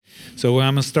So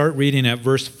I'm going to start reading at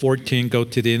verse 14, go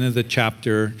to the end of the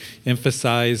chapter,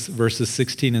 emphasize verses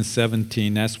 16 and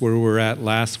 17. That's where we were at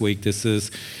last week. This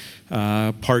is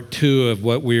part 2 of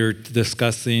what we were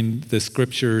discussing, the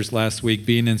scriptures last week,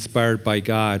 being inspired by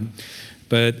God.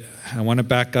 But I want to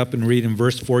back up and read in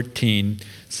verse 14,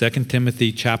 2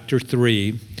 Timothy chapter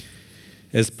 3.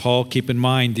 As Paul, keep in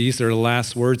mind, these are the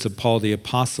last words of Paul the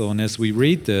Apostle. And as we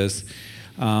read this,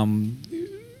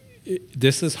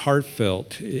 this is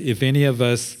heartfelt. If any of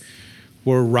us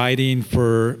were writing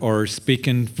for or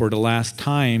speaking for the last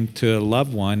time to a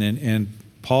loved one, and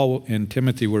Paul and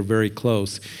Timothy were very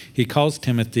close, he calls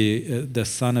Timothy the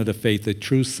son of the faith, the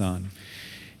true son.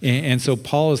 And so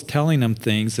Paul is telling him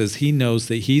things as he knows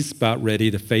that he's about ready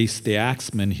to face the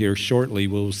axeman here shortly.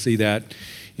 We'll see that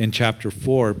in chapter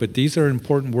 4. But these are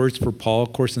important words for Paul,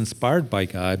 of course, inspired by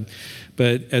God.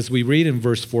 But as we read in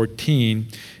verse 14,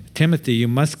 Timothy, you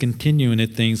must continue in the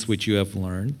things which you have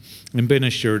learned and been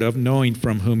assured of, knowing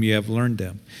from whom you have learned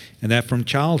them, and that from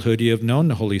childhood you have known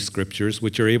the Holy Scriptures,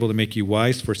 which are able to make you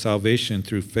wise for salvation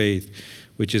through faith,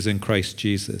 which is in Christ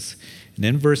Jesus. And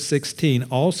in verse 16,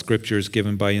 all Scripture is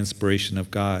given by inspiration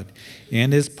of God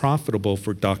and is profitable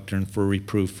for doctrine, for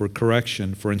reproof, for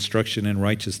correction, for instruction in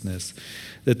righteousness,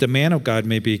 that the man of God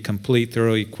may be complete,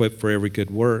 thoroughly equipped for every good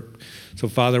work. So,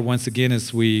 Father, once again,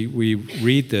 as we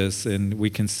read this and we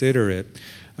consider it,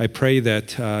 I pray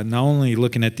that not only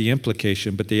looking at the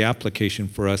implication, but the application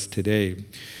for us today.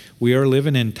 We are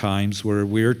living in times where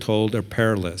we're told are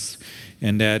perilous,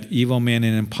 and that evil men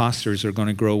and imposters are going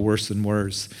to grow worse and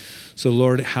worse. So,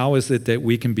 Lord, how is it that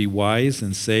we can be wise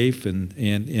and safe in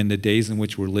the days in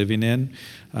which we're living in?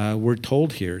 We're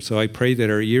told here. So I pray that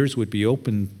our ears would be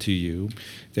open to you,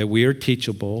 that we are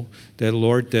teachable, that,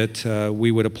 Lord, that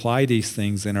we would apply these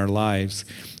things in our lives,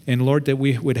 and, Lord, that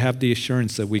we would have the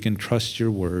assurance that we can trust your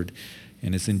word.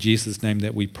 And it's in Jesus' name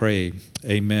that we pray.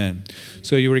 Amen.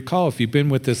 So you recall, if you've been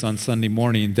with us on Sunday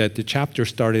morning, that the chapter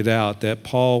started out that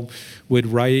Paul would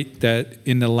write that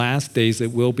in the last days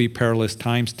it will be perilous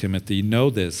times, Timothy. Know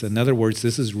this. In other words,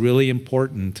 this is really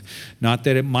important. Not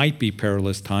that it might be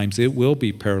perilous times. It will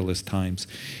be perilous times.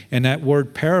 And that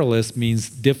word perilous means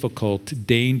difficult,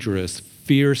 dangerous,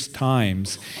 fierce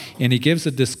times. And he gives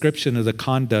a description of the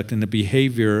conduct and the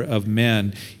behavior of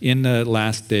men in the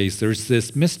last days. There's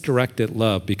this misdirected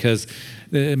love, because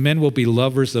men will be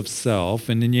lovers of self,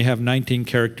 and then you have 19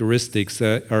 characteristics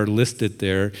that are listed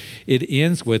there. It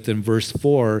ends with, in verse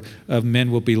 4, of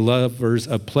men will be lovers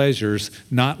of pleasures,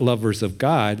 not lovers of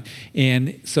God.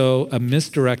 And so a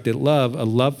misdirected love, a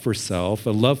love for self,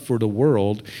 a love for the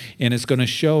world, and it's going to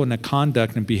show in the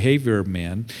conduct and behavior of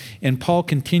men. And Paul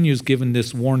continues giving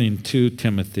this warning to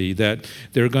Timothy that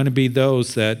there are going to be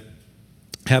those that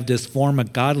have this form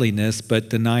of godliness but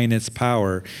denying its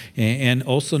power. And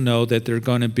also know that there are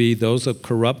going to be those of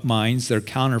corrupt minds, they're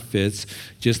counterfeits,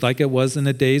 just like it was in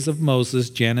the days of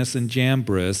Moses, Jannes and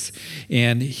Jambres.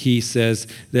 And he says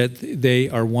that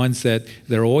they are ones that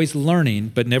they're always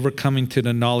learning but never coming to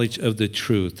the knowledge of the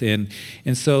truth. And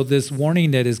so this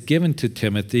warning that is given to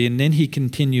Timothy, and then he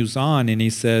continues on and he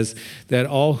says that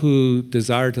all who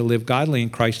desire to live godly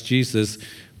in Christ Jesus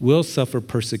will suffer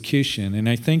persecution. And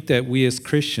I think that we as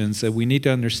Christians, that we need to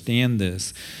understand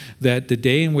this, that the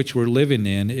day in which we're living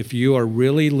in, if you are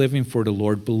really living for the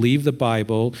Lord, believe the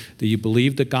Bible, that you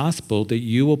believe the gospel, that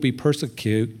you will be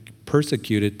persecuted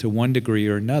to one degree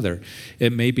or another.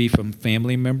 It may be from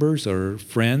family members or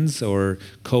friends or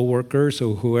co-workers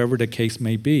or whoever the case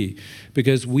may be.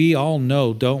 Because we all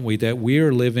know, don't we, that we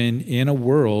are living in a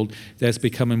world that's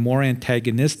becoming more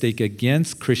antagonistic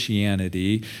against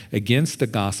Christianity, against the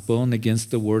gospel, and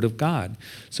against the word of God.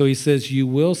 So he says, you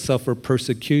will suffer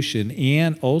persecution,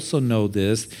 and also know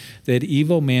this, that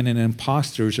evil men and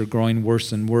imposters are growing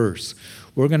worse and worse.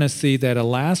 We're going to see that a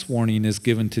last warning is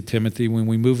given to Timothy when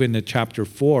we move into chapter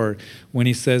 4, when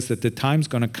he says that the time's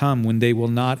going to come when they will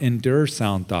not endure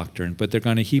sound doctrine, but they're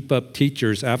going to heap up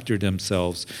teachers after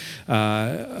themselves,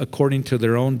 according to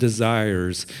their own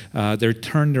desires. They're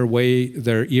turned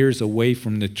their ears away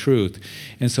from the truth.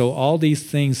 And so all these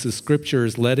things, the scripture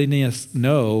is letting us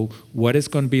know what it's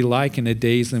going to be like in the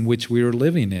days in which we are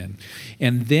living in.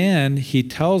 And then he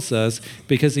tells us,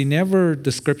 because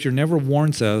the scripture never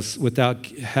warns us without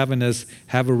having us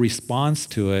have a response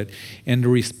to it. And the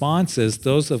response is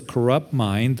those of corrupt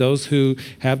mind, those who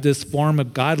have this form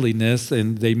of godliness,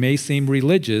 and they may seem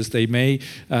religious, they may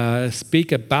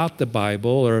speak about the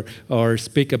Bible or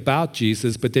speak about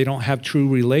Jesus, but they don't have true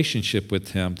relationship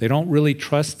with him. They don't really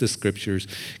trust the scriptures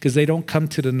because they don't come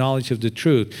to the knowledge of the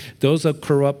truth. Those of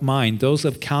corrupt mind, those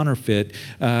of counterfeit,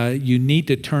 you need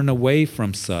to turn away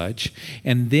from such.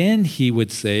 And then he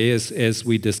would say, as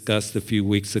we discussed a few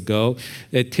weeks ago,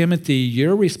 that Timothy,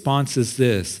 your response is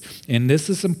this, and this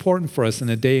is important for us in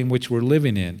the day in which we're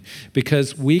living in,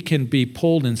 because we can be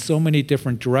pulled in so many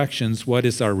different directions. What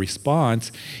is our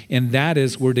response? And that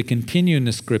is, we're to continue in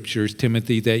the scriptures,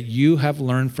 Timothy, that you have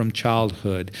learned from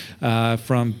childhood,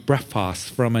 from brephos,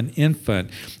 from an infant,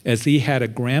 as he had a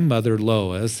grandmother,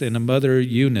 Lois, and a mother,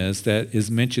 Eunice, that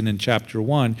is mentioned in chapter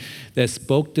 1, that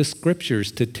spoke the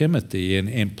scriptures to Timothy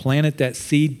and planted that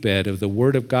seed bed of the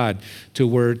Word of God to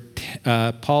where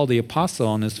Paul the Apostle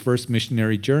on his first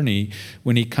missionary journey,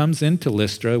 when he comes into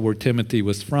Lystra, where Timothy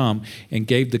was from, and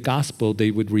gave the gospel,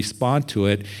 they would respond to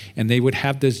it, and they would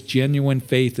have this genuine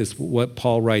faith, is what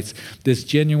Paul writes, this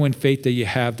genuine faith that you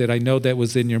have that I know that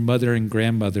was in your mother and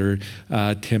grandmother,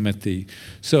 Timothy.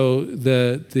 So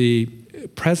the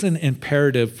present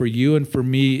imperative for you and for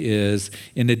me is,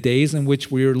 in the days in which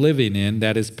we are living in,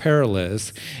 that is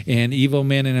perilous, and evil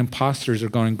men and imposters are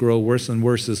going to grow worse and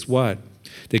worse, is what?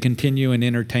 To continue in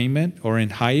entertainment or in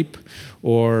hype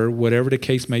or whatever the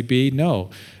case may be? No.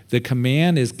 The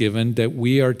command is given that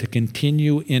we are to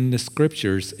continue in the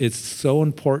scriptures. It's so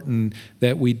important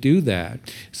that we do that.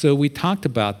 So we talked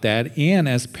about that, and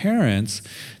as parents,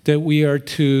 that we are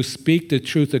to speak the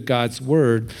truth of God's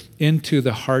word into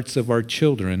the hearts of our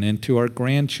children, into our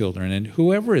grandchildren, and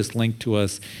whoever is linked to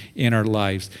us in our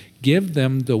lives. Give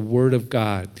them the word of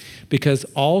God, because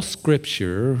all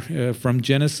scripture, from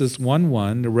Genesis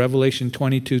 1:1 to Revelation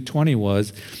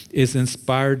 22:20 is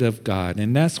inspired of God.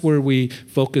 And that's where we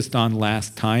focused on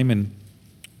last time, and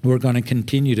we're going to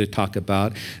continue to talk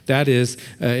about. That is,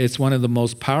 it's one of the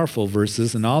most powerful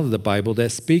verses in all of the Bible that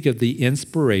speak of the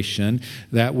inspiration.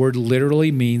 That word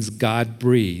literally means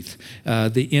God-breathed.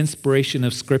 The inspiration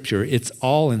of Scripture. It's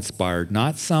all inspired,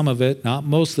 not some of it, not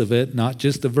most of it, not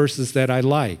just the verses that I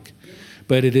like,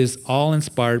 but it is all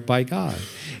inspired by God.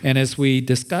 And as we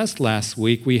discussed last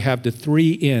week, we have the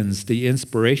three N's: the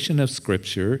inspiration of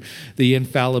Scripture, the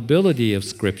infallibility of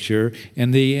Scripture,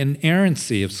 and the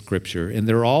inerrancy of Scripture. And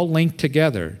they're all linked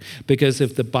together, because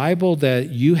if the Bible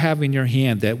that you have in your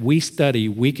hand, that we study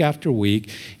week after week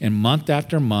and month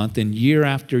after month and year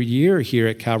after year here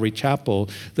at Calvary Chapel,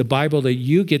 the Bible that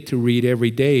you get to read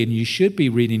every day, and you should be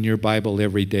reading your Bible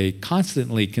every day,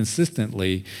 constantly,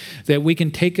 consistently, that we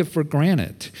can take it for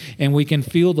granted, and we can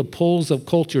feel the pulls of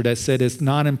culture that said it's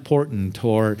not important,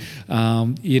 or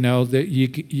that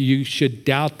you should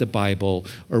doubt the Bible,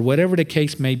 or whatever the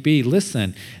case may be.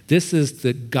 Listen, this is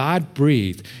the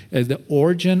God-breathed. The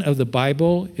origin of the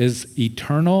Bible is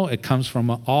eternal. It comes from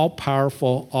an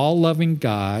all-powerful, all-loving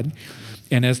God.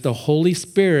 And as the Holy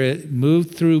Spirit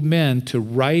moved through men to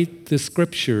write the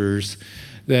scriptures,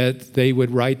 that they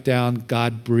would write down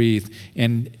God-breathed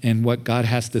and what God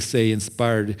has to say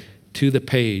inspired to the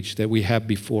page that we have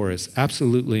before us.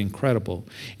 Absolutely incredible.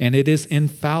 And it is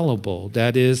infallible.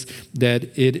 That is, that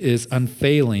it is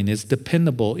unfailing, it's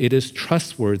dependable, it is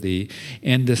trustworthy.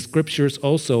 And the scriptures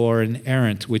also are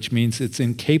inerrant, which means it's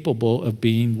incapable of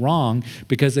being wrong,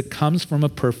 because it comes from a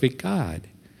perfect God.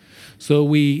 So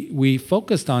we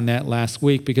focused on that last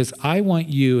week, because I want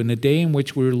you, in the day in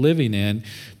which we're living in,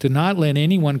 to not let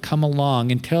anyone come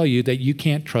along and tell you that you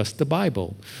can't trust the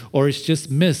Bible, or it's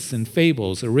just myths and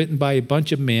fables, or written by a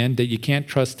bunch of men that you can't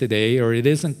trust today, or it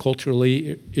isn't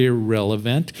culturally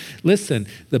irrelevant. Listen,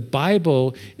 the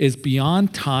Bible is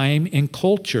beyond time and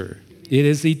culture. It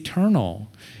is eternal.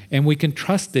 And we can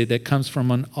trust it. It comes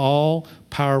from an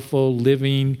all-powerful,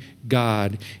 living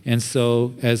God. And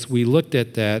so as we looked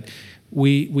at that,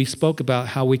 we spoke about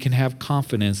how we can have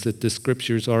confidence that the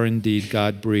scriptures are indeed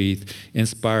God-breathed,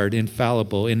 inspired,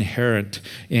 infallible, inherent,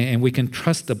 and we can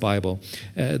trust the Bible.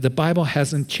 The Bible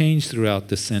hasn't changed throughout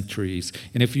the centuries.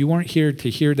 And if you weren't here to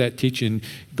hear that teaching,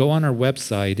 go on our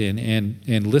website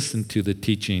and listen to the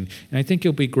teaching. And I think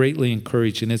you'll be greatly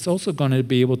encouraged. And it's also going to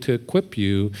be able to equip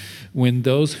you when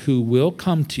those who will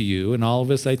come to you, and all of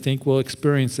us, I think, will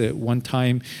experience it one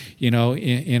time,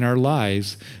 in our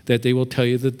lives, that they will tell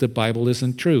you that the Bible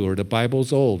isn't true, or the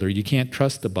Bible's old, or you can't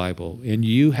trust the Bible. And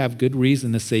you have good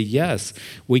reason to say, yes,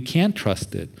 we can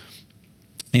trust it.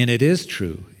 And it is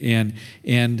true. And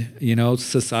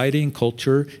society and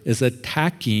culture is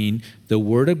attacking the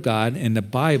Word of God and the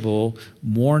Bible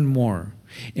more and more.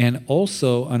 And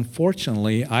also,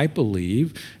 unfortunately, I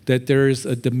believe that there is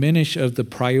a diminish of the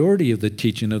priority of the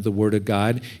teaching of the Word of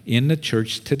God in the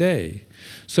church today.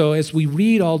 So as we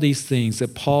read all these things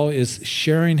that Paul is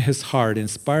sharing his heart,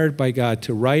 inspired by God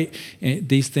to write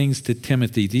these things to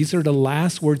Timothy, these are the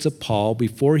last words of Paul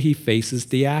before he faces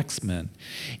the axeman.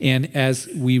 And as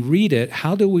we read it,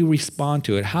 how do we respond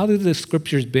to it? How do the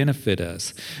scriptures benefit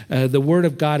us? The Word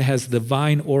of God has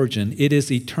divine origin. It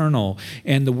is eternal.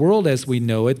 And the world as we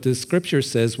know it, the scripture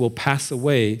says, will pass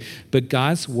away, but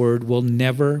God's Word will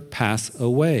never pass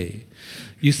away.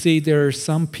 You see, there are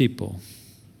some people,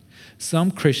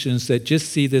 some Christians that just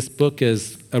see this book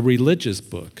as a religious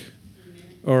book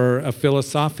or a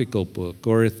philosophical book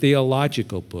or a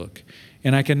theological book.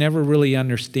 And I can never really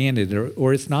understand it,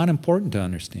 or it's not important to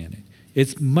understand it.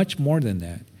 It's much more than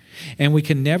that. And we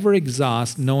can never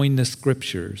exhaust knowing the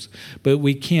scriptures, but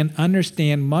we can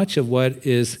understand much of what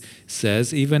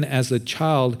says, even as a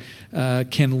child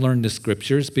can learn the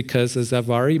scriptures, because as I've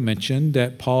already mentioned,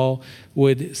 that Paul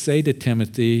would say to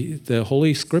Timothy, the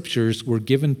Holy Scriptures were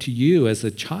given to you as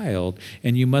a child,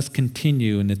 and you must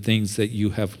continue in the things that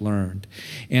you have learned.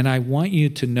 And I want you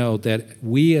to know that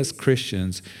we as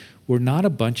Christians, we're not a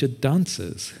bunch of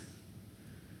dunces.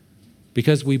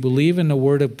 Because we believe in the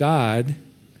Word of God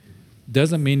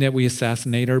doesn't mean that we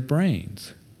assassinate our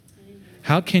brains.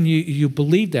 How can you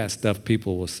believe that stuff,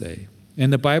 people will say?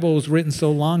 And the Bible was written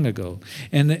so long ago.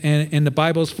 And the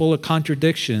Bible is full of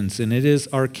contradictions, and it is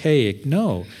archaic.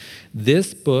 No,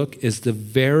 this book is the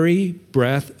very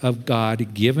breath of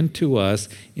God given to us,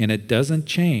 and it doesn't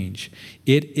change.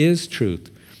 It is truth.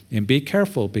 And be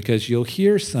careful, because you'll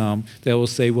hear some that will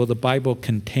say, well, the Bible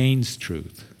contains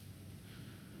truth.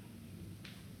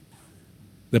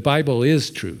 The Bible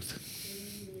is truth.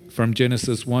 From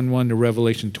Genesis 1:1 to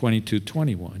Revelation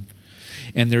 22:21.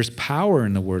 And there's power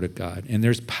in the Word of God, and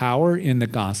there's power in the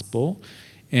gospel,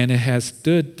 and it has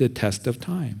stood the test of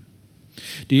time.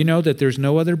 Do you know that there's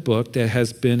no other book that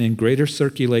has been in greater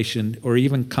circulation or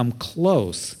even come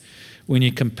close when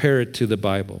you compare it to the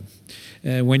Bible?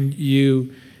 When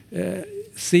you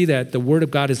see that the Word of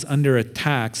God is under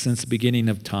attack since the beginning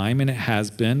of time, and it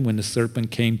has been when the serpent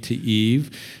came to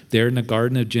Eve there in the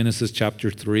garden of Genesis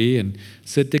chapter 3 and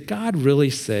said, did God really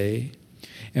say?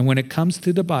 And when it comes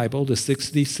to the Bible, the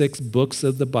 66 books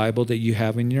of the Bible that you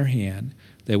have in your hand,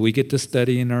 that we get to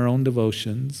study in our own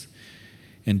devotions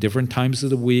in different times of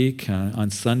the week, on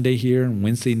Sunday here and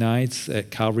Wednesday nights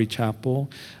at Calvary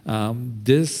Chapel,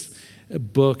 this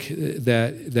book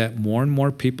that more and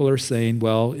more people are saying,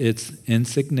 well, it's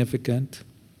insignificant,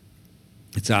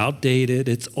 it's outdated,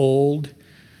 it's old.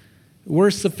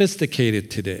 We're sophisticated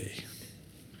today.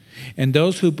 And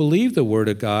those who believe the Word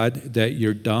of God, that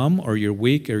you're dumb or you're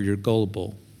weak or you're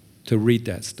gullible to read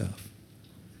that stuff.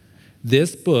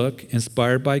 This book,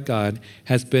 inspired by God,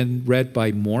 has been read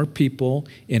by more people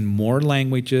in more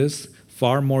languages,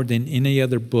 far more than any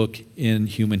other book in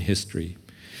human history.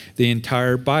 The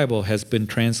entire Bible has been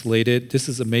translated, this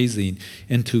is amazing,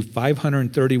 into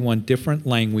 531 different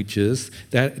languages.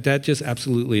 That just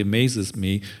absolutely amazes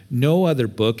me. No other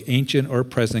book, ancient or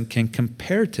present, can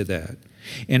compare to that.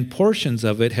 And portions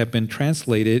of it have been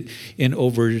translated in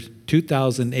over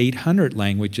 2,800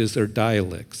 languages or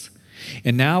dialects.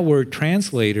 And now we're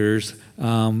translators,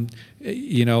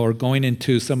 are going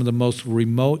into some of the most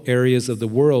remote areas of the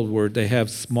world where they have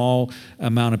small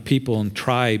amount of people and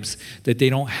tribes that they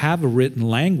don't have a written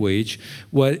language.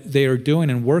 What they are doing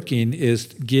and working is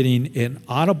getting an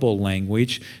audible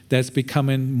language that's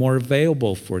becoming more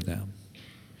available for them.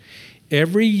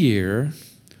 Every year,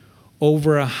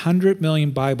 over 100 million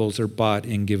Bibles are bought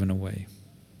and given away.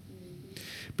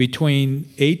 Between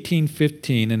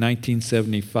 1815 and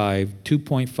 1975,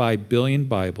 2.5 billion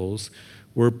Bibles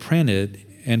were printed,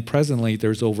 and presently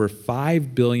there's over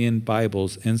 5 billion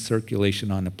Bibles in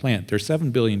circulation on the planet. There's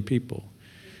 7 billion people.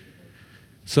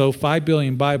 So 5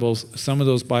 billion Bibles, some of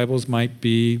those Bibles might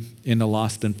be in the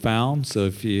lost and found. So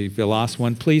if you lost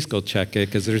one, please go check it,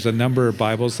 because there's a number of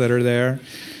Bibles that are there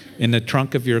in the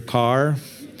trunk of your car,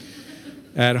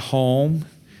 at home.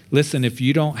 Listen, if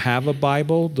you don't have a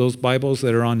Bible, those Bibles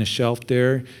that are on the shelf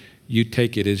there, you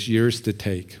take it. It's yours to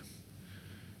take.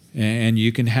 And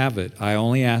you can have it. I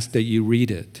only ask that you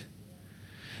read it.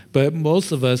 But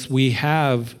most of us, we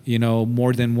have,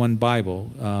 more than one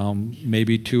Bible,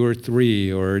 maybe 2 or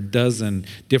 3 or a dozen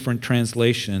different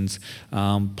translations.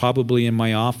 Probably in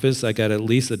my office, I got at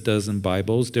least a dozen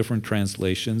Bibles, different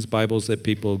translations, Bibles that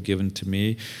people have given to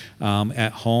me.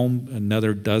 At home,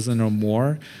 another dozen or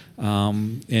more.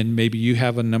 And maybe you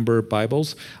have a number of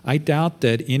Bibles. I doubt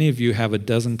that any of you have a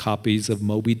dozen copies of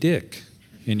Moby Dick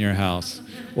in your house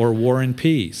or War and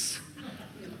Peace.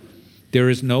 There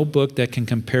is no book that can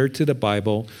compare to the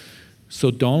Bible. So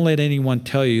don't let anyone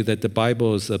tell you that the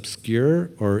Bible is obscure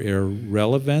or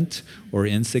irrelevant or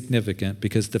insignificant,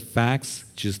 because the facts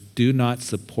just do not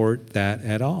support that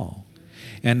at all.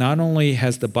 And not only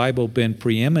has the Bible been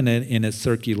preeminent in its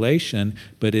circulation,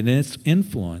 but in its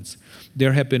influence.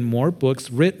 There have been more books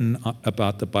written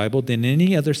about the Bible than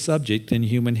any other subject in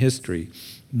human history.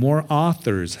 More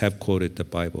authors have quoted the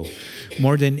Bible,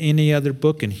 more than any other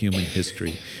book in human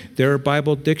history. There are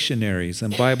Bible dictionaries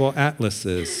and Bible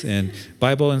atlases and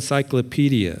Bible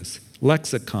encyclopedias,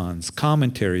 lexicons,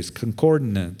 commentaries,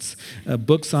 concordance,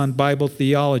 books on Bible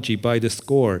theology by the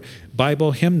score,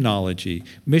 Bible hymnology,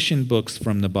 mission books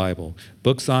from the Bible,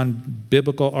 books on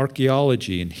biblical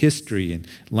archaeology and history and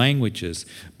languages,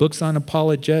 books on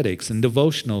apologetics and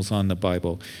devotionals on the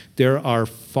Bible. There are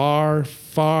far,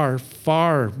 far,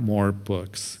 far more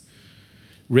books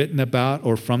written about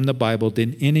or from the Bible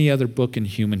than any other book in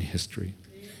human history.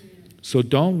 So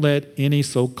don't let any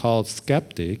so-called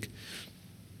skeptic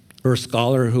or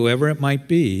scholar, whoever it might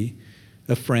be,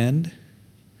 a friend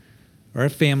or a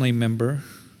family member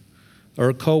or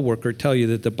a co-worker, tell you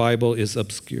that the Bible is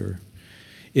obscure.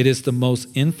 It is the most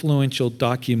influential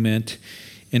document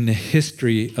in the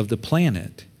history of the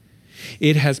planet.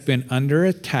 It has been under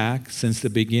attack since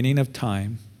the beginning of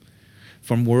time,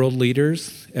 from world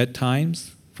leaders at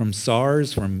times, from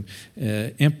czars, from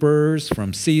emperors,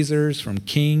 from Caesars, from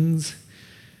kings,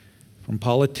 from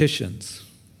politicians,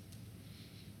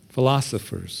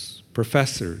 philosophers,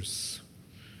 professors,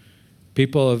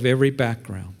 people of every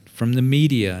background, from the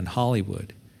media and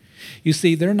Hollywood. You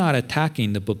see, they're not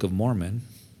attacking the Book of Mormon.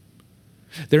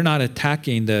 They're not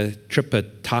attacking the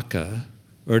Tripitaka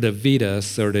or the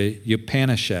Vedas or the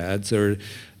Upanishads or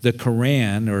the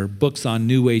Quran or books on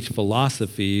New Age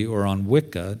philosophy or on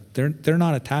Wicca. They're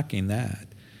not attacking that.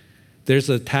 There's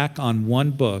an attack on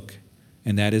one book,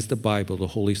 and that is the Bible, the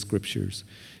Holy Scriptures.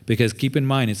 Because keep in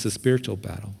mind, it's a spiritual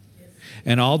battle.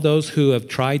 And all those who have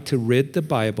tried to rid the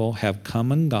Bible have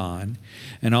come and gone.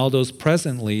 And all those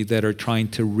presently that are trying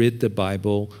to rid the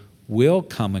Bible will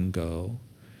come and go.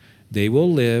 They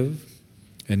will live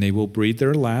and they will breathe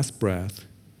their last breath,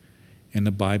 and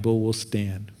the Bible will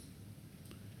stand.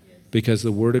 Because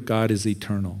the Word of God is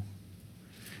eternal.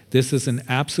 This is an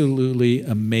absolutely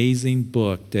amazing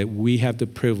book that we have the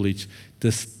privilege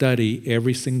to study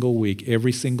every single week,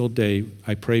 every single day.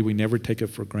 I pray we never take it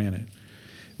for granted.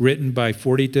 Written by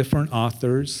 40 different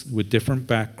authors with different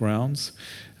backgrounds.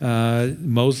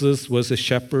 Moses was a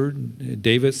shepherd.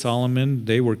 David, Solomon,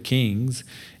 they were kings.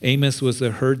 Amos was a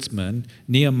herdsman.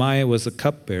 Nehemiah was a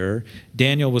cupbearer.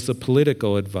 Daniel was a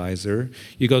political advisor.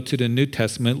 You go to the New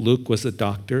Testament, Luke was a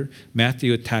doctor.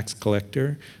 Matthew, a tax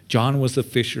collector. John was a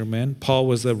fisherman. Paul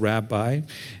was a rabbi.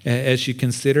 As you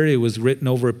consider, it was written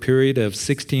over a period of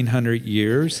 1,600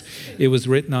 years. It was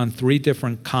written on 3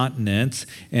 different continents,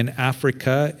 in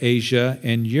Africa, Asia,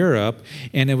 and Europe.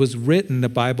 And it was written, the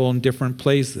Bible, in different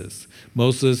places.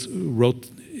 Moses wrote,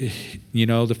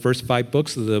 the first 5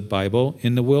 books of the Bible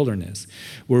in the wilderness.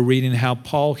 We're reading how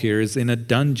Paul here is in a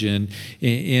dungeon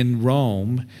in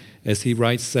Rome as he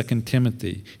writes 2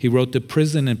 Timothy. He wrote the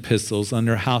prison epistles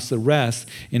under house arrest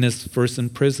in his first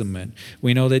imprisonment.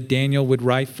 We know that Daniel would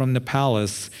write from the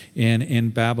palace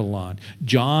in Babylon.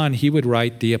 John, he would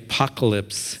write the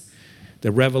Apocalypse,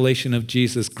 the revelation of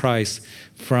Jesus Christ,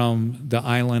 from the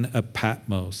island of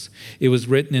Patmos. It was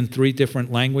written in 3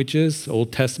 different languages,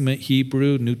 Old Testament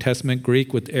Hebrew, New Testament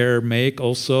Greek, with Aramaic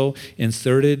also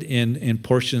inserted in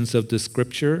portions of the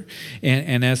scripture.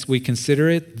 And as we consider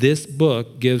it, this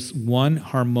book gives one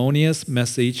harmonious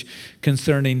message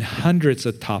concerning hundreds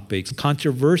of topics,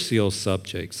 controversial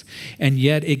subjects, and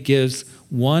yet it gives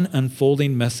one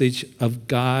unfolding message of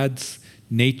God's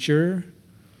nature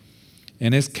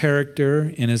and his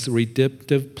character and his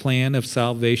redemptive plan of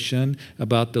salvation,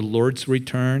 about the Lord's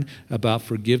return, about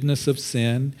forgiveness of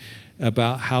sin,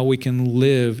 about how we can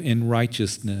live in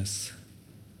righteousness.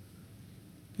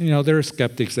 There are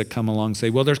skeptics that come along and say,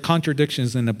 well, there's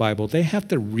contradictions in the Bible. They have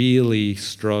to really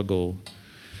struggle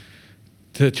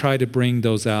to try to bring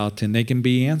those out, and they can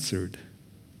be answered.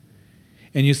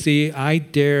 And you see, I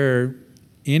dare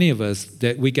any of us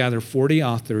that we gather 40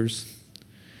 authors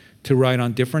to write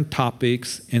on different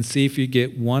topics and see if you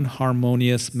get one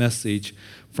harmonious message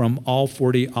from all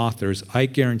 40 authors. I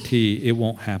guarantee it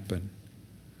won't happen.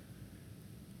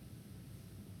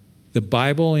 The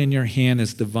Bible in your hand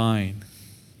is divine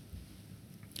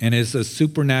and is a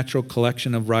supernatural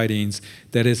collection of writings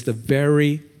that is the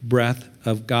very breath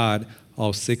of God.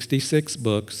 All 66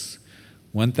 books,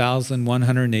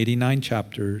 1,189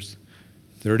 chapters,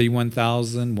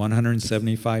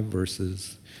 31,175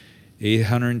 verses.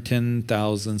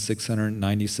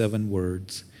 810,697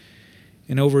 words,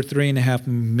 and over 3.5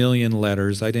 million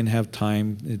letters. I didn't have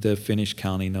time to finish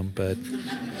counting them, but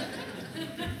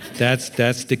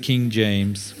that's the King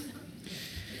James.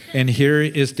 And here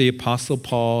is the Apostle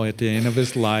Paul at the end of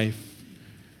his life,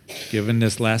 giving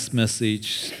this last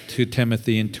message to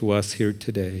Timothy and to us here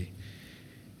today.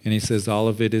 And he says all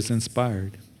of it is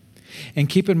inspired. And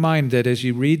keep in mind that as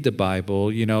you read the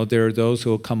Bible, there are those who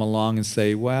will come along and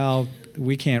say, well,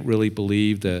 we can't really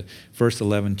believe the first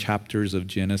 11 chapters of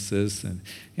Genesis and,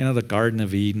 the Garden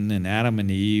of Eden and Adam and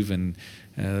Eve and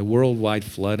the worldwide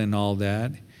flood and all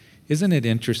that. Isn't it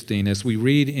interesting as we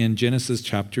read in Genesis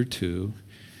chapter 2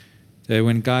 that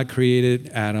when God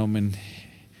created Adam and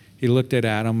he looked at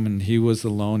Adam and he was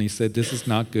alone, he said, this is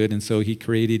not good. And so he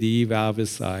created Eve out of his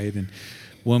side and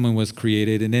woman was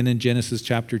created. And then in Genesis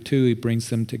chapter 2, he brings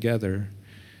them together.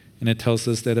 And it tells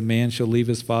us that a man shall leave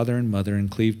his father and mother and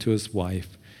cleave to his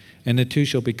wife, and the two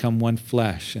shall become one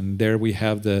flesh. And there we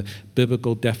have the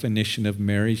biblical definition of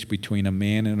marriage between a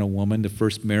man and a woman, the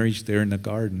first marriage there in the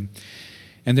garden.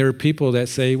 And there are people that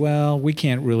say, well, we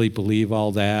can't really believe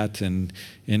all that, and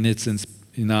it's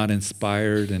not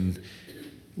inspired. And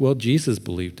well, Jesus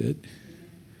believed it.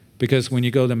 Because when you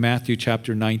go to Matthew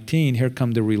chapter 19, here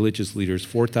come the religious leaders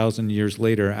 4,000 years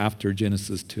later after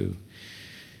Genesis 2.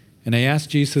 And they asked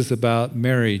Jesus about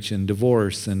marriage and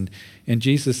divorce. And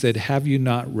Jesus said, have you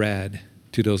not read,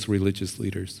 to those religious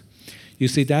leaders? You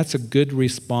see, that's a good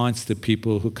response to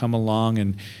people who come along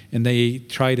and they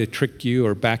try to trick you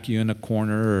or back you in a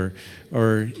corner,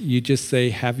 or you just say,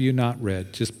 have you not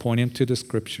read? Just point them to the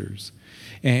scriptures.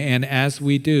 And as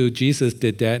we do, Jesus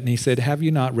did that, and he said, have you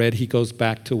not read? He goes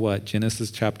back to what? Genesis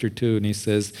chapter 2, and he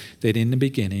says that in the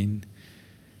beginning,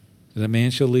 the man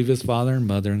shall leave his father and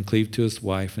mother and cleave to his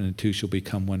wife, and the two shall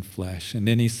become one flesh. And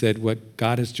then he said, what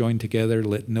God has joined together,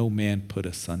 let no man put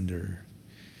asunder.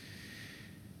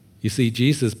 You see,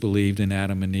 Jesus believed in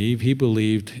Adam and Eve. He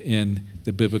believed in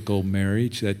the biblical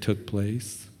marriage that took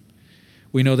place.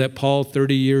 We know that Paul,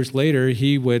 30 years later,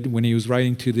 when he was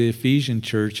writing to the Ephesian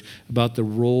church about the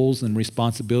roles and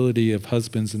responsibility of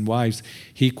husbands and wives,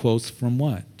 he quotes from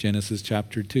what? Genesis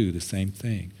chapter 2, the same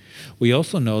thing. We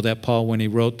also know that Paul, when he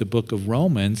wrote the book of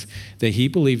Romans, that he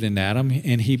believed in Adam,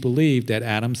 and he believed that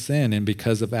Adam sinned, and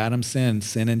because of Adam's sin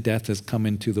and death has come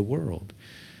into the world.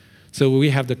 So we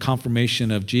have the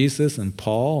confirmation of Jesus and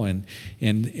Paul, and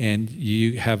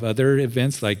you have other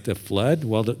events like the flood.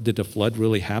 Well, did the flood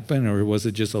really happen, or was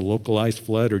it just a localized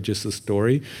flood or just a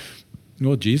story?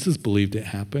 Well, Jesus believed it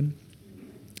happened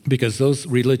because those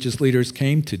religious leaders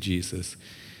came to Jesus,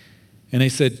 and they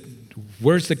said,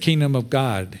 where's the kingdom of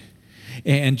God?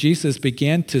 And Jesus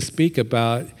began to speak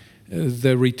about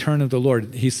the return of the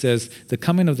Lord. He says, the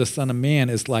coming of the Son of Man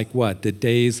is like what? The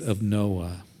days of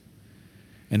Noah.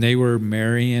 And they were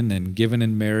marrying and giving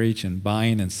in marriage and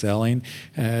buying and selling.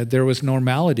 There was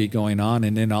normality going on,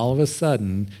 and then all of a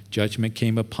sudden, judgment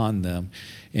came upon them,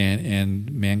 and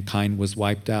mankind was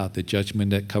wiped out, the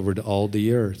judgment that covered all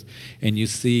the earth. And you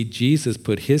see, Jesus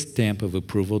put his stamp of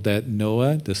approval that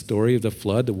Noah, the story of the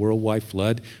flood, the worldwide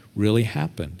flood, really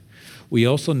happened. We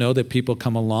also know that people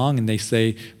come along and they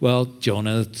say, well,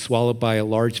 Jonah swallowed by a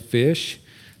large fish.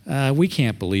 We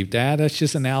can't believe that. That's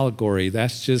just an allegory.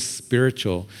 That's just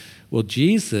spiritual. Well,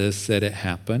 Jesus said it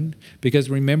happened because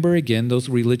remember again, those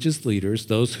religious leaders,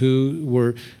 those who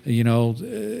were,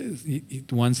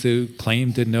 ones who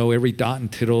claimed to know every dot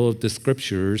and tittle of the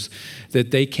scriptures,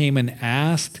 that they came and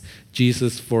asked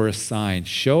Jesus for a sign.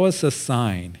 Show us a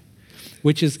sign.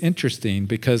 Which is interesting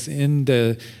because in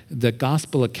the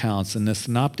gospel accounts and the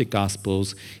synoptic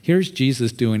gospels, here's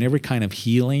Jesus doing every kind of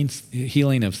healing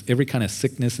of every kind of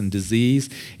sickness and disease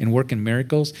and working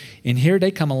miracles. And here they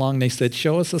come along, they said,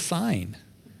 show us a sign.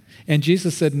 And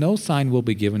Jesus said, no sign will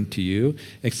be given to you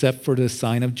except for the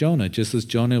sign of Jonah. Just as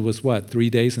Jonah was what? 3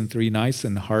 days and 3 nights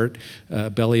in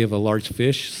the belly of a large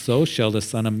fish, so shall the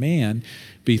Son of Man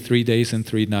be 3 days and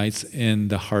 3 nights in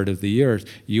the heart of the earth.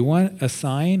 You want a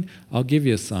sign? I'll give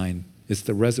you a sign. It's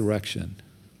the resurrection.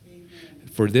 Amen.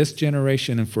 For this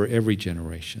generation and for every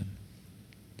generation.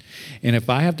 And if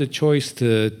I have the choice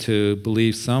to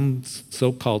believe some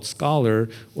so-called scholar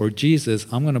or Jesus,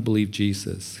 I'm going to believe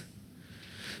Jesus.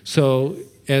 So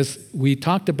as we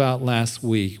talked about last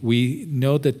week, we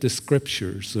know that the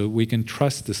Scriptures, so we can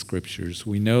trust the Scriptures.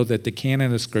 We know that the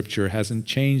canon of Scripture hasn't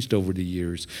changed over the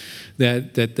years,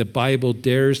 that the Bible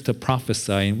dares to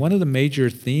prophesy. And one of the major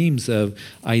themes of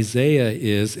Isaiah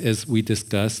is, as we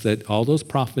discussed, that all those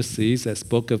prophecies that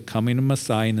spoke of coming of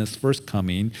Messiah and his first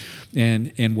coming,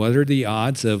 and what are the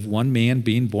odds of one man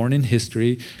being born in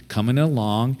history, coming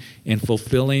along and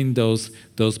fulfilling those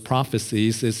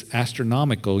prophecies is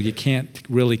astronomical. You can't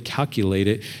really calculate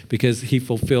it because he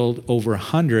fulfilled over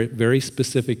 100 very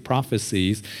specific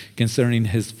prophecies concerning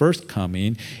his first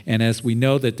coming. And as we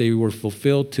know that they were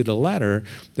fulfilled to the letter,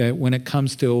 that when it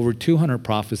comes to over 200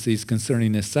 prophecies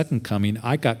concerning his second coming,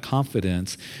 I got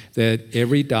confidence that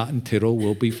every dot and tittle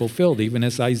will be fulfilled, even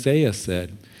as Isaiah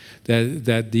said.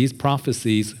 That these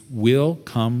prophecies will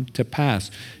come to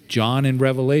pass. John in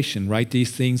Revelation write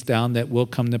these things down that will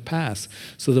come to pass.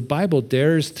 So the Bible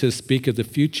dares to speak of the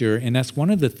future, and that's one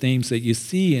of the themes that you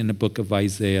see in the book of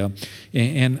Isaiah.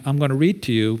 And I'm going to read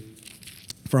to you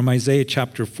from Isaiah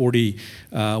chapter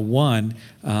 41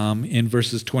 in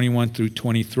verses 21 through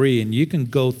 23. And you can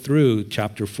go through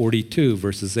chapter 42,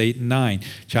 verses 8 and 9.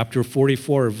 Chapter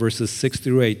 44, verses 6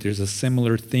 through 8. There's a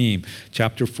similar theme.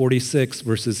 Chapter 46,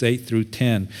 verses 8 through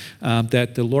 10.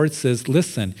 That the Lord says,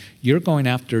 listen, you're going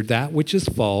after that which is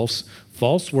false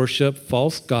worship,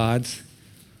 false gods.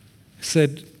 He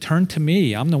said, turn to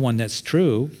me. I'm the one that's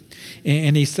true.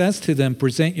 And he says to them,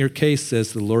 present your case,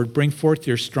 says the Lord. Bring forth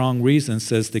your strong reason,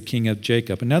 says the King of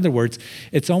Jacob. In other words,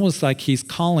 it's almost like he's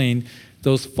calling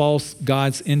those false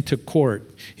gods into court.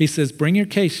 He says, bring your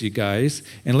case, you guys,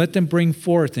 and let them bring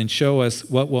forth and show us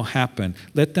what will happen.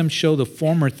 Let them show the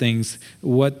former things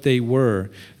what they were,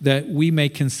 that we may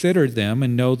consider them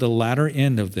and know the latter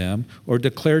end of them, or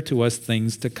declare to us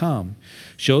things to come.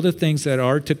 Show the things that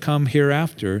are to come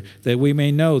hereafter, that we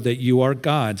may know that you are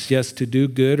gods, yes, to do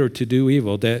good or to do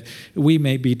evil, that we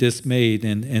may be dismayed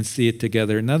and see it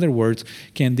together. In other words,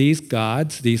 can these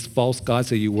gods, these false gods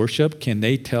that you worship, can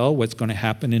they tell what's going to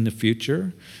happen in the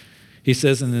future? He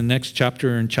says in the next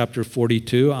chapter, in chapter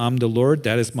 42, I'm the Lord,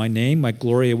 that is my name. My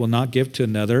glory I will not give to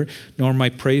another, nor my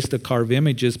praise to carve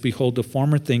images. Behold, the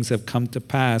former things have come to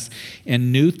pass,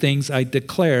 and new things I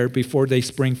declare before they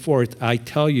spring forth. I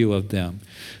tell you of them.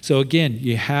 So again,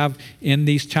 you have in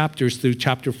these chapters through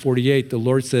chapter 48, the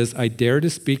Lord says, I dare to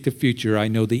speak the future. I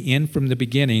know the end from the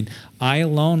beginning. I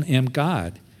alone am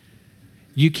God.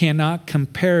 You cannot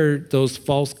compare those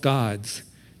false gods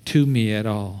to me at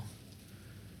all.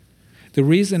 The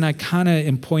reason I kind of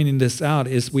am pointing this out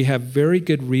is we have very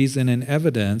good reason and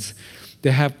evidence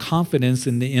to have confidence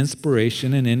in the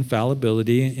inspiration and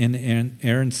infallibility and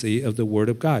inerrancy of the Word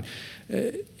of God.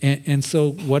 And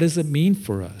so what does it mean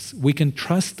for us? We can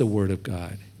trust the Word of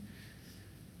God.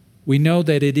 We know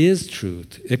that it is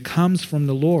truth. It comes from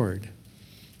the Lord.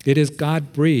 It is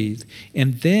God-breathed.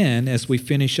 And then, as we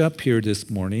finish up here this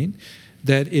morning,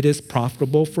 that it is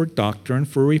profitable for doctrine,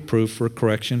 for reproof, for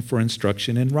correction, for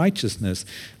instruction in righteousness,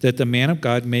 that the man of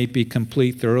God may be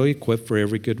complete, thoroughly equipped for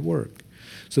every good work.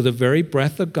 So the very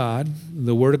breath of God,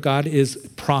 the Word of God is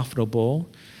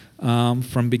profitable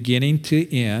from beginning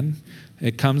to end.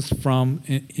 It comes from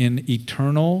an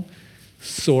eternal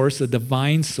source, a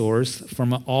divine source,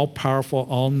 from an all-powerful,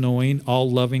 all-knowing,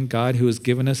 all-loving God who has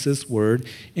given us His Word,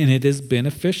 and it is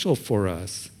beneficial for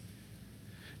us.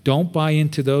 Don't buy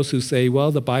into those who say, well,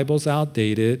 the Bible's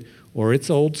outdated, or it's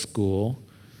old school,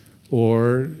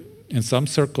 or in some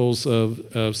circles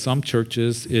of some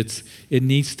churches, it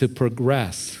needs to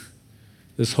progress.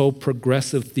 This whole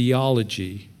progressive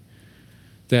theology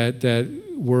that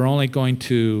we're only going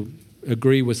to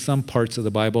agree with some parts of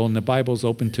the Bible, and the Bible's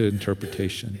open to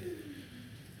interpretation.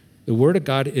 The Word of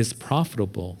God is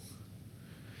profitable,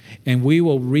 and we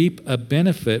will reap a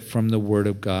benefit from the Word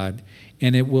of God,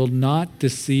 and it will not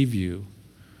deceive you.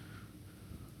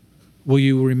 Will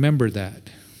you remember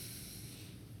that?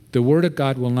 The Word of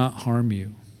God will not harm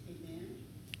you. Amen.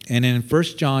 And in 1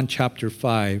 John chapter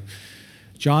 5,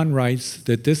 John writes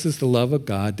that this is the love of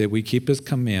God, that we keep His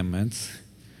commandments,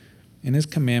 and His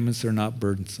commandments are not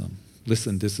burdensome.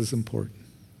 Listen, this is important.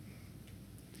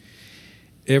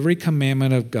 Every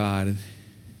commandment of God,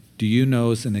 do you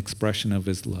know, is an expression of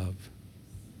His love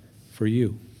for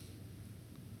you.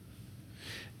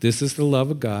 This is the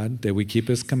love of God, that we keep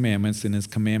His commandments, and His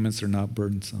commandments are not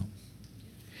burdensome.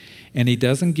 And He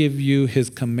doesn't give you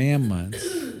His commandments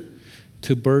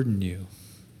to burden you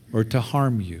or to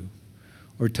harm you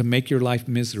or to make your life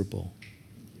miserable.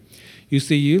 You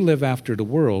see, you live after the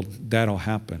world, that'll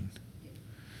happen.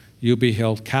 You'll be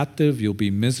held captive, you'll be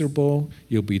miserable,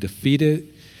 you'll be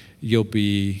defeated, you'll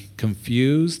be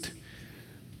confused.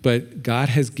 But God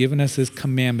has given us his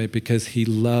commandment because he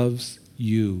loves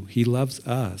you. He loves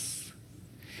us.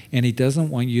 And he doesn't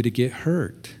want you to get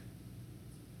hurt.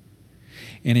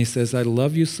 And he says, I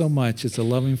love you so much. It's a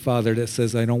loving Father that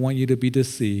says, I don't want you to be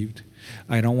deceived.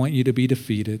 I don't want you to be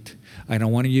defeated. I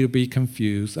don't want you to be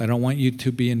confused. I don't want you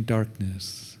to be in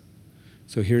darkness.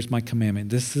 So here's my commandment.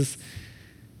 This is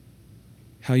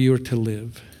how you are to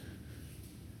live.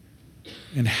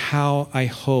 And how I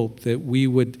hope that we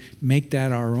would make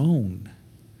that our own.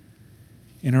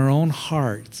 In our own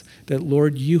hearts, that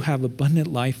Lord, you have abundant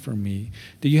life for me,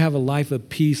 that you have a life of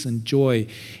peace and joy,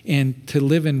 and to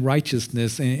live in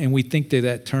righteousness. And we think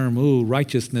that term,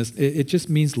 righteousness, it just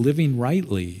means living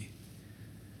rightly.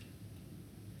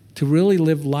 To really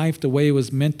live life the way it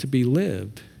was meant to be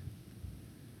lived.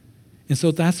 And so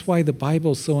that's why the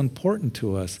Bible is so important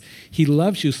to us. He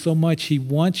loves you so much, he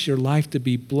wants your life to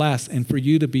be blessed and for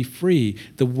you to be free.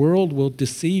 The world will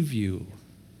deceive you.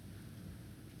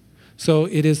 So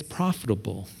it is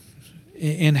profitable.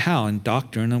 And how? In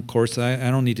doctrine, of course,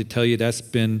 I don't need to tell you that's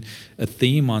been a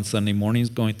theme on Sunday mornings,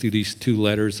 going through these 2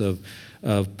 letters of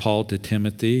Paul to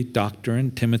Timothy. Doctrine.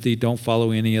 Timothy, don't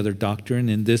follow any other doctrine.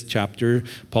 In this chapter,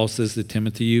 Paul says to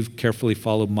Timothy, you've carefully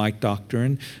followed my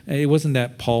doctrine. It wasn't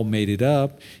that Paul made it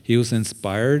up. He was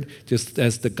inspired, just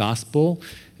as the gospel.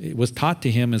 It was taught to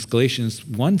him, as Galatians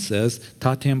 1 says,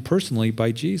 taught to him personally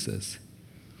by Jesus.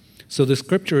 So the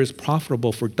scripture is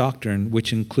profitable for doctrine,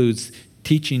 which includes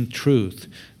teaching truth.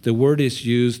 The word is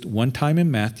used one time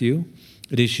in Matthew.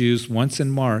 It is used once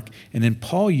in Mark. And then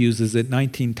Paul uses it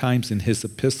 19 times in his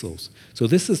epistles. So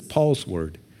this is Paul's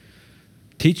word.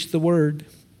 Teach the word.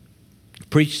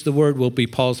 Preach the word will be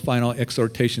Paul's final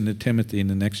exhortation to Timothy in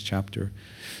the next chapter.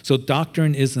 So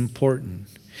doctrine is important.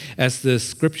 As the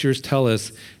scriptures tell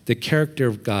us, the character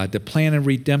of God, the plan of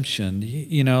redemption,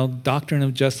 doctrine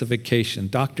of justification,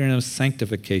 doctrine of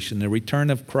sanctification, the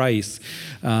return of Christ,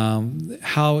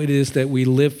 how it is that we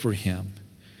live for him,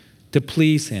 to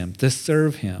please him, to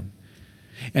serve him.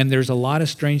 And there's a lot of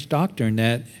strange doctrine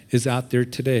that is out there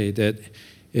today that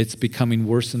it's becoming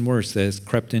worse and worse, that has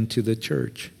crept into the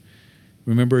church.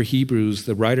 Remember Hebrews,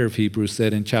 the writer of Hebrews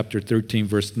said in chapter 13,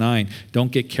 verse 9,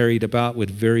 don't get carried about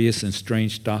with various and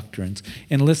strange doctrines.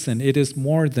 And listen, it is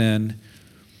more than,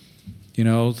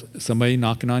 somebody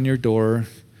knocking on your door,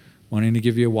 wanting to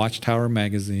give you a Watchtower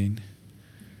magazine,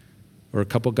 or a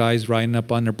couple guys riding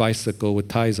up on their bicycle with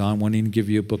ties on, wanting to give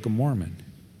you a Book of Mormon.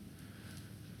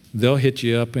 They'll hit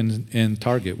you up in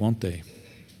Target, won't they?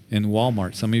 In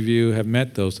Walmart. Some of you have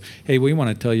met those. Hey, we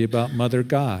want to tell you about Mother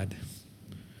God.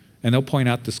 And they'll point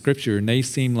out the scripture, and they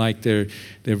seem like they're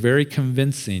very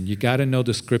convincing. You got to know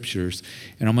the scriptures.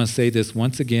 And I'm going to say this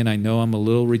once again. I know I'm a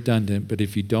little redundant, but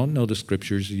if you don't know the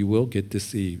scriptures, you will get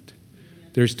deceived.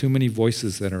 There's too many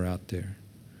voices that are out there.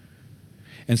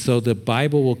 And so the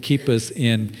Bible will keep us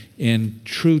in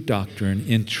true doctrine,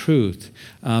 in truth.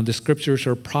 The scriptures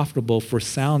are profitable for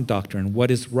sound doctrine, what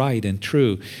is right and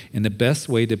true. And the best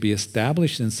way to be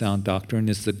established in sound doctrine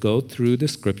is to go through the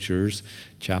scriptures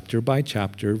chapter by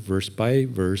chapter, verse by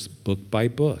verse, book by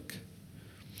book.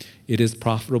 It is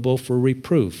profitable for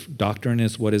reproof. Doctrine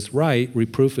is what is right.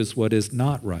 Reproof is what is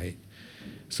not right.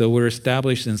 So we're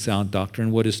established in sound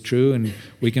doctrine, what is true, and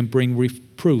we can bring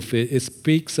reproof. It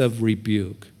speaks of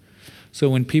rebuke. So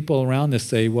when people around us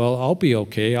say, well, I'll be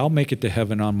okay, I'll make it to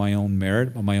heaven on my own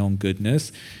merit, on my own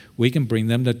goodness, we can bring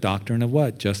them the doctrine of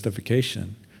what?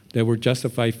 Justification. That we're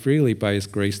justified freely by his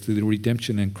grace through the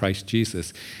redemption in Christ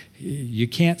Jesus. You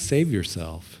can't save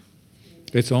yourself.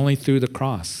 It's only through the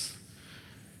cross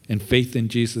and faith in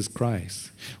Jesus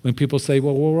Christ. When people say,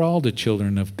 well, we're all the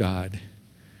children of God.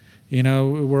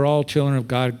 We're all children of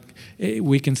God.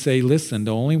 We can say, listen,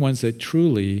 the only ones that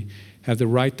truly have the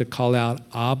right to call out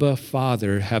Abba,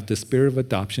 Father, have the spirit of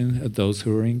adoption of those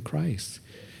who are in Christ.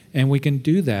 And we can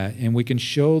do that, and we can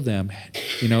show them,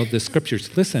 the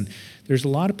scriptures. Listen, there's a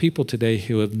lot of people today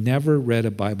who have never read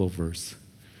a Bible verse.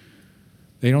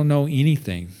 They don't know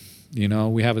anything.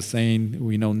 We have a saying,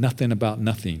 we know nothing about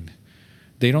nothing.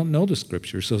 They don't know the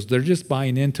scripture, so they're just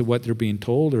buying into what they're being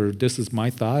told, or this is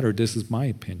my thought, or this is my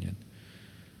opinion.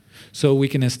 So we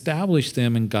can establish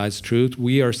them in God's truth.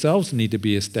 We ourselves need to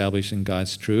be established in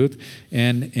God's truth,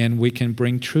 and we can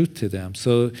bring truth to them.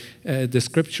 So the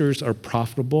scriptures are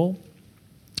profitable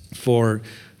for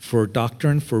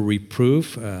doctrine, for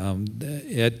reproof.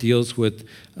 It deals with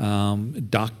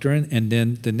doctrine, and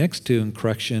then the next two, in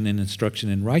correction and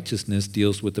instruction in righteousness,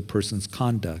 deals with the person's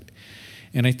conduct.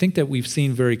 And I think that we've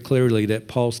seen very clearly that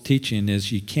Paul's teaching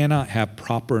is you cannot have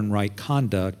proper and right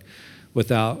conduct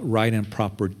without right and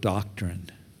proper doctrine.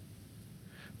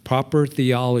 Proper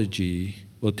theology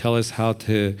will tell us how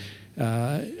to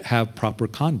have proper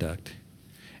conduct.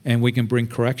 And we can bring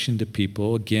correction to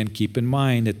people. Again, keep in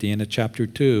mind at the end of chapter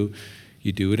 2,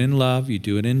 you do it in love, you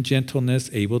do it in gentleness,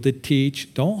 able to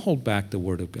teach. Don't hold back the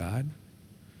word of God.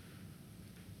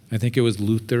 I think it was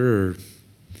Luther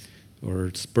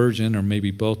or Spurgeon, or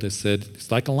maybe both, that said,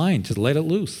 it's like a lion, just let it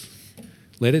loose.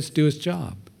 Let it do its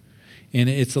job. And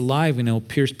it's alive and it'll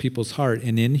pierce people's heart.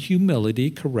 And in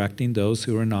humility, correcting those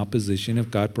who are in opposition,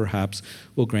 if God perhaps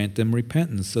will grant them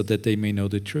repentance so that they may know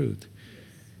the truth.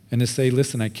 And to say,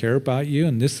 listen, I care about you,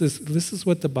 and this is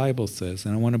what the Bible says,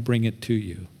 and I want to bring it to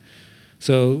you.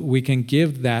 So we can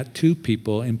give that to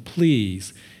people, and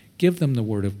please give them the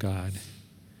Word of God.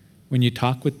 When you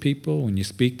talk with people, when you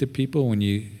speak to people, when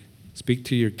you speak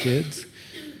to your kids,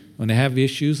 when they have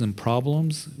issues and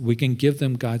problems, we can give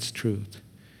them God's truth.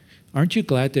 Aren't you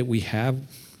glad that we have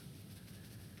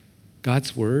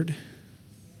God's Word?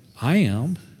 I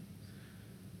am.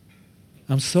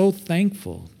 I'm so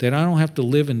thankful that I don't have to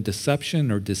live in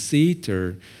deception or deceit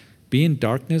or be in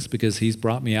darkness, because He's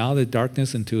brought me out of the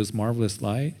darkness into His marvelous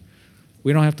light.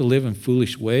 We don't have to live in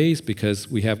foolish ways because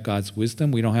we have God's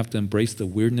wisdom. We don't have to embrace the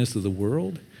weirdness of the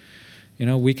world.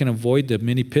 We can avoid the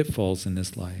many pitfalls in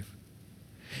this life.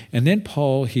 And then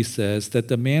Paul, he says that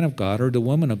the man of God or the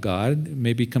woman of God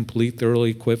may be complete,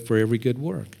 thoroughly equipped for every good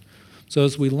work. So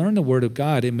as we learn the Word of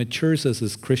God, it matures us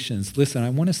as Christians. Listen, I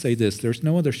want to say this. There's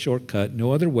no other shortcut,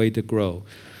 no other way to grow.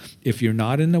 If you're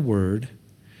not in the Word,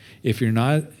 if you're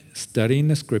not studying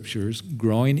the Scriptures,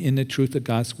 growing in the truth of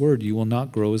God's Word, you will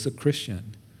not grow as a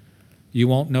Christian. You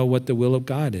won't know what the will of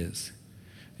God is.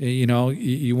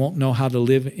 You won't know how to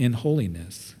live in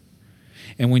holiness.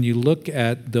 And when you look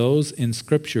at those in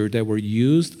Scripture that were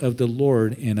used of the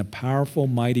Lord in a powerful,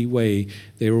 mighty way,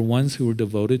 they were ones who were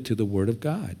devoted to the Word of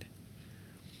God.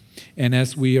 And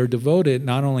as we are devoted,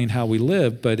 not only in how we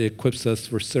live, but it equips us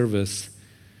for service,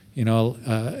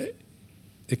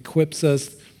 equips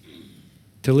us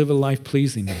to live a life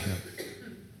pleasing to Him.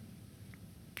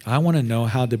 I want to know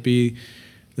how to be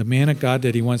the man of God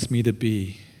that He wants me to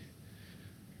be,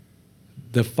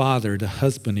 the father, the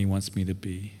husband He wants me to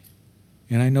be.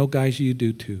 And I know, guys, you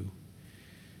do too.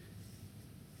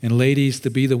 And ladies, to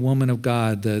be the woman of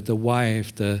God, the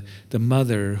wife, the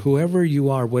mother, whoever you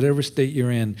are, whatever state you're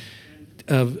in,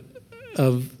 of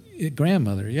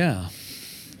grandmother, yeah.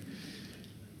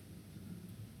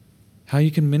 How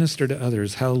you can minister to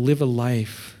others, how to live a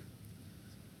life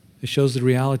that shows the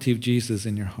reality of Jesus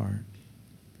in your heart.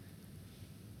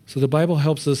 So the Bible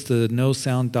helps us to know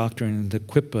sound doctrine and to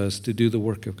equip us to do the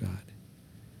work of God.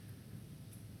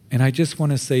 And I just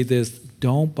want to say this,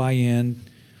 don't buy in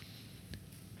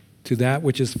to that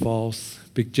which is false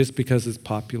just because it's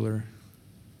popular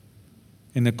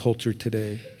in the culture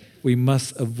today. We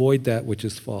must avoid that which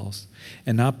is false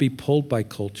and not be pulled by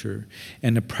culture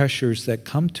and the pressures that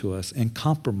come to us and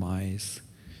compromise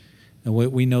and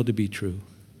what we know to be true.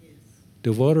 Yes.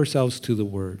 Devote ourselves to the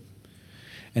Word.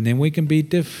 And then we can be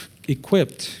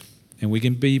equipped and we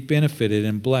can be benefited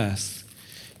and blessed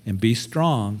and be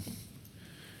strong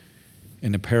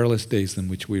in the perilous days in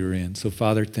which we are in. So,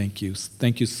 Father, thank you.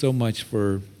 Thank you so much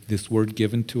for this Word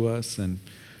given to us. And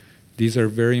these are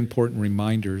very important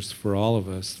reminders for all of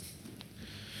us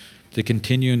to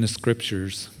continue in the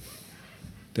Scriptures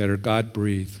that are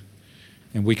God-breathed.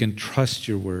 And we can trust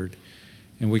your Word.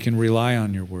 And we can rely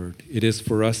on your Word. It is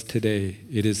for us today.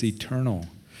 It is eternal.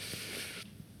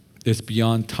 It's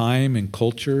beyond time and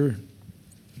culture,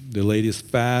 the latest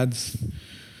fads,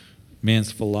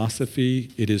 man's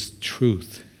philosophy. It is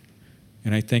truth.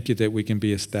 And I thank you that we can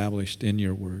be established in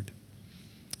your Word.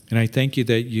 And I thank you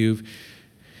that you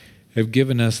have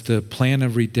given us the plan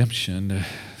of redemption, the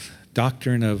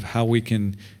doctrine of how we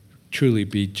can truly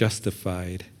be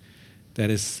justified,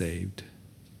 that is saved.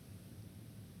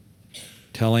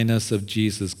 Telling us of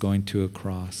Jesus going to a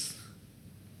cross,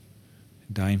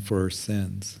 dying for our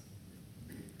sins.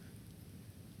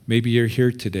 Maybe you're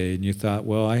here today and you thought,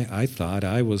 well, I thought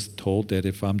I was told that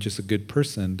if I'm just a good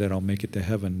person that I'll make it to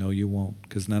heaven. No, you won't,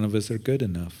 because none of us are good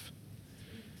enough.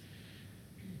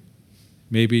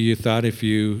 Maybe you thought if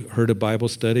you heard a Bible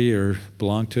study or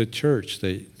belonged to a church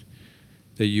that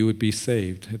you would be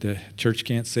saved. The church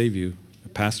can't save you. A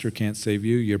pastor can't save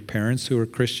you. Your parents who are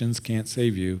Christians can't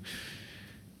save you.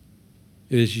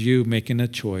 It is you making a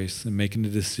choice and making a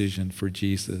decision for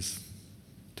Jesus,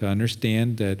 to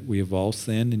understand that we have all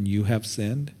sinned and you have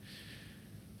sinned.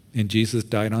 And Jesus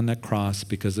died on that cross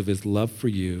because of his love for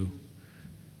you,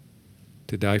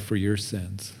 to die for your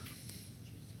sins.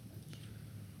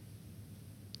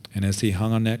 And as he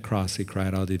hung on that cross, he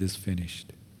cried out, "It is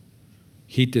finished."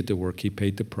 He did the work. He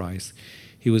paid the price.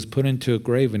 He was put into a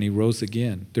grave and he rose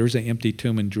again. There's an empty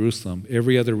tomb in Jerusalem.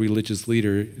 Every other religious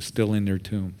leader is still in their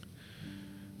tomb.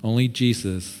 Only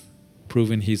Jesus,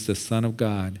 proven he's the Son of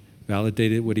God,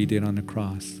 validated what he did on the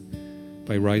cross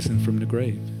by rising from the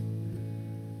grave.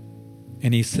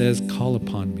 And he says, call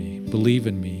upon me, believe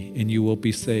in me, and you will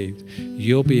be saved.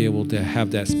 You'll be able to have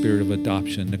that spirit of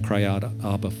adoption to cry out,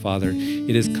 Abba, Father.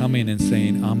 It is coming and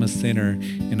saying, I'm a sinner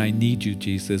and I need you,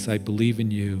 Jesus. I believe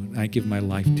in you. I give my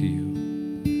life to you.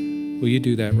 Will you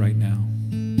do that right now?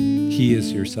 He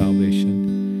is your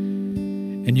salvation.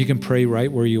 And you can pray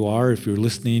right where you are. If you're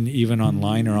listening even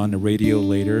online or on the radio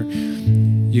later,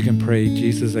 you can pray,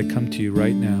 Jesus, I come to you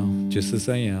right now, just as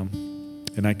I am,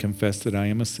 and I confess that I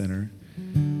am a sinner.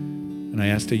 And I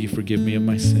ask that you forgive me of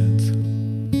my sins.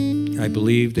 I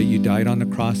believe that you died on the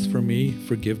cross for me.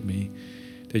 Forgive me.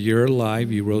 That you're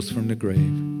alive. You rose from the grave.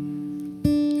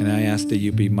 And I ask that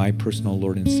you be my personal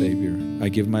Lord and Savior. I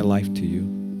give my life to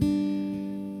you.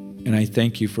 And I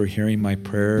thank you for hearing my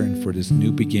prayer and for this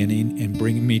new beginning and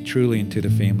bringing me truly into the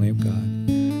family of God.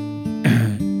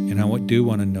 And I do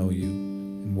want to know you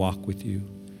and walk with you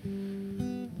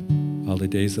all the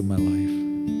days of my life.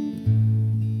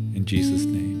 In Jesus'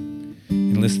 name.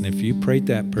 And listen, if you prayed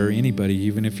that prayer, anybody,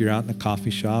 even if you're out in a coffee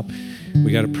shop,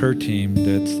 we got a prayer team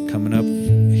that's coming up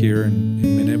here in a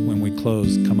minute when we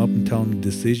close. Come up and tell them the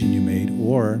decision you made.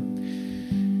 Or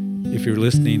if you're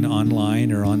listening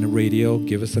online or on the radio,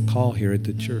 give us a call here at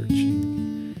the church.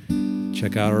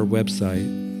 Check out our website,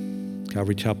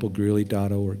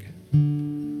 calvarychapelgreeley.org.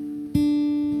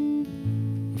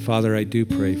 Father, I do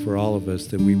pray for all of us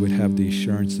that we would have the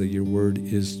assurance that your word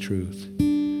is truth,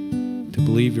 to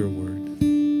believe your word,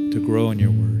 to grow in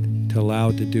your word, to allow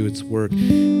it to do its work,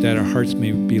 that our hearts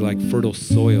may be like fertile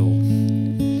soil,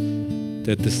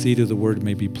 that the seed of the word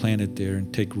may be planted there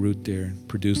and take root there and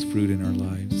produce fruit in our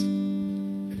lives.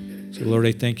 So Lord,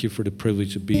 I thank you for the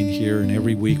privilege of being here, and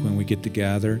every week when we get to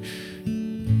gather,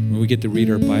 when we get to read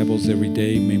our Bibles every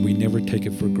day, may we never take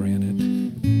it for granted.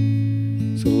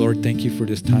 So Lord, thank you for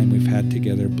this time we've had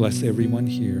together. Bless everyone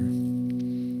here.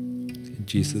 In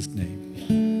Jesus' name,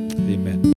 amen.